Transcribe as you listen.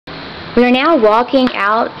We are now walking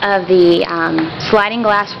out of the sliding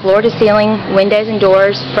glass floor-to-ceiling windows and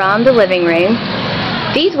doors from the living room.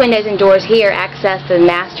 These windows and doors here access the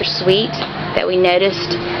master suite that we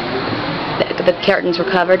noticed the curtains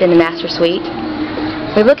were covered in the master suite.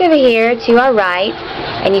 We look over here to our right,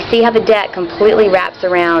 and you see how the deck completely wraps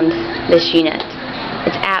around this unit.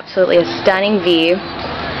 It's absolutely a stunning view.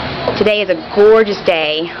 Today is a gorgeous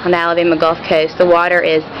day on the Alabama Gulf Coast. The water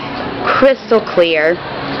is crystal clear.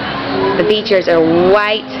 The beaches are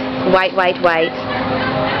white,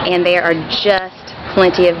 and there are just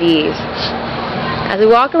plenty of views. As we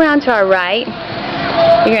walk around to our right,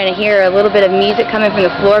 you're going to hear a little bit of music coming from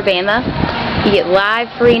the floor bama. You get live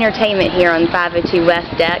free entertainment here on 502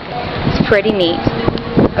 West deck. It's pretty neat.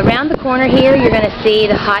 Around the corner here, you're going to see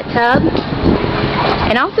the hot tub,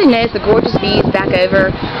 and also notice the gorgeous views back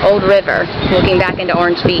over Old River, looking back into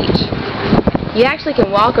Orange Beach. You actually can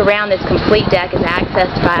walk around this complete deck. It's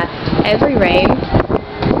accessed by every room,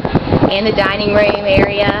 and the dining room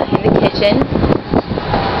area, and the kitchen.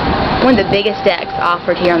 One of the biggest decks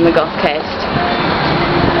offered here on the Gulf Coast.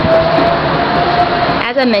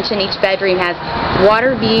 As I mentioned, each bedroom has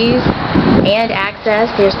water views and access.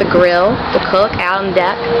 There's the grill, the cook out on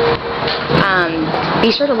deck.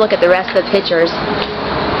 Be sure to look at the rest of the pictures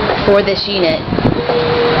for this unit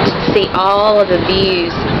to see all of the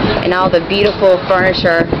views and all the beautiful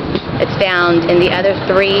furniture that's found in the other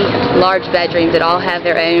 3 large bedrooms that all have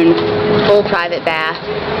their own full private bath,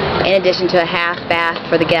 in addition to a half bath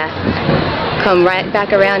for the guests. Come right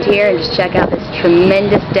back around here and just check out this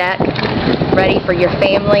tremendous deck, ready for your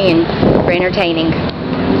family and for entertaining.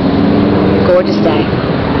 Gorgeous day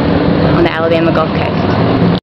on the Alabama Gulf Coast.